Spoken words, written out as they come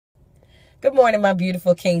Good morning, my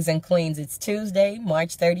beautiful kings and queens. It's Tuesday,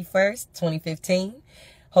 March 31st, 2015.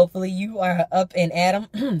 Hopefully you are up and at 'em,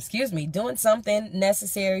 excuse me, doing something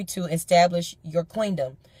necessary to establish your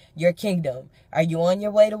queendom, your kingdom. Are you on your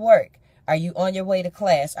way to work? Are you on your way to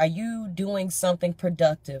class? Are you doing something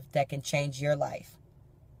productive that can change your life?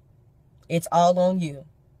 It's all on you.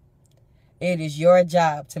 It is your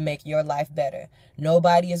job to make your life better.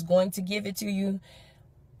 Nobody is going to give it to you.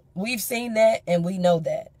 We've seen that and we know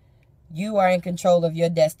that. You are in control of your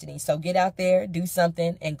destiny. So get out there, do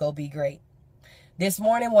something, and go be great. This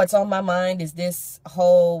morning, what's on my mind is this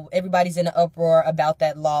whole, everybody's in an uproar about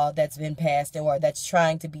that law that's been passed or that's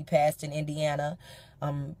trying to be passed in Indiana.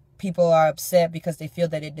 People are upset because they feel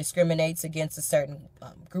that it discriminates against a certain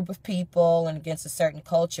group of people and against a certain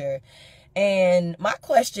culture. And my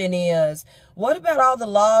question is, what about all the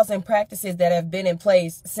laws and practices that have been in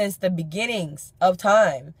place since the beginnings of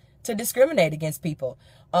time to discriminate against people?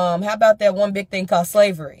 How about that one big thing called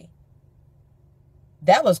slavery?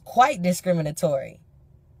 That was quite discriminatory.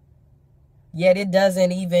 Yet it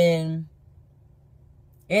doesn't even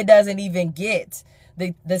get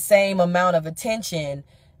the same amount of attention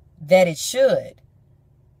that it should.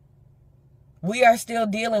 We are still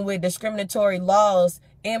dealing with discriminatory laws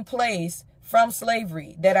in place from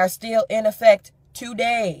slavery that are still in effect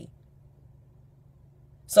today.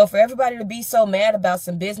 So for everybody to be so mad about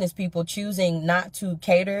some business people choosing not to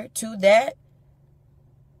cater to that,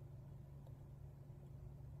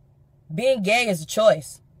 being gay is a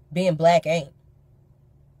choice. Being black ain't.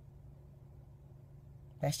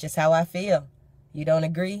 That's just how I feel. You don't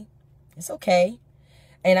agree? It's okay.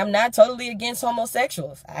 And I'm not totally against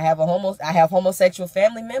homosexuals. I have homosexual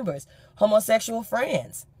family members, homosexual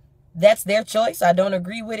friends. That's their choice. I don't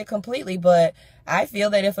agree with it completely, but I feel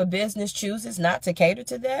that if a business chooses not to cater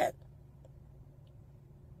to that,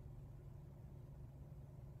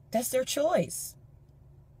 that's their choice.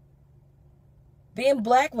 Being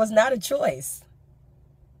black was not a choice.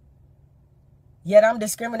 Yet I'm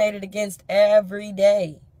discriminated against every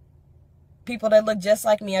day. People that look just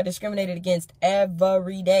like me are discriminated against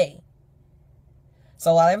every day.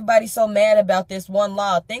 So while everybody's so mad about this one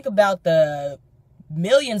law, think about the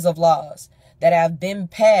millions of laws that have been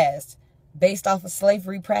passed based off of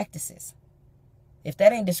slavery practices. If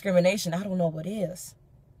that ain't discrimination, I don't know what is.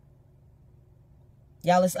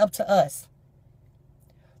 Y'all, it's up to us.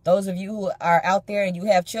 Those of you who are out there and you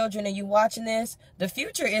have children and you watching this, the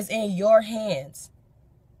future is in your hands.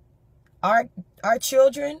 Our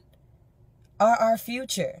children are our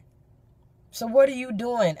future. So what are you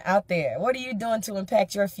doing out there? What are you doing to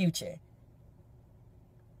impact your future?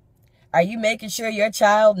 Are you making sure your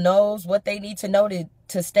child knows what they need to know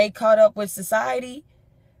to stay caught up with society?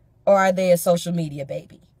 Or are they a social media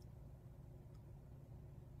baby?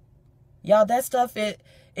 Y'all, that stuff,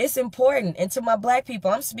 it's important. And to my black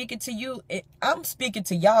people, I'm speaking to you. I'm speaking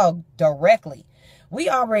to y'all directly. We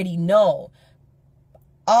already know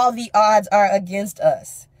all the odds are against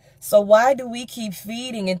us. So why do we keep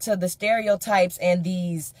feeding into the stereotypes and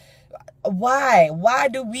these... Why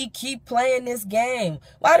do we keep playing this game?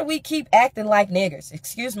 Why do we keep acting like niggers?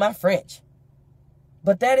 Excuse my French.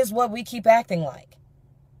 But that is what we keep acting like.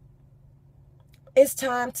 It's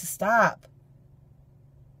time to stop.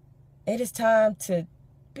 It is time to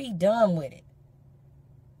be done with it.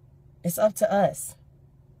 It's up to us.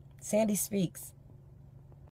 Sandy speaks.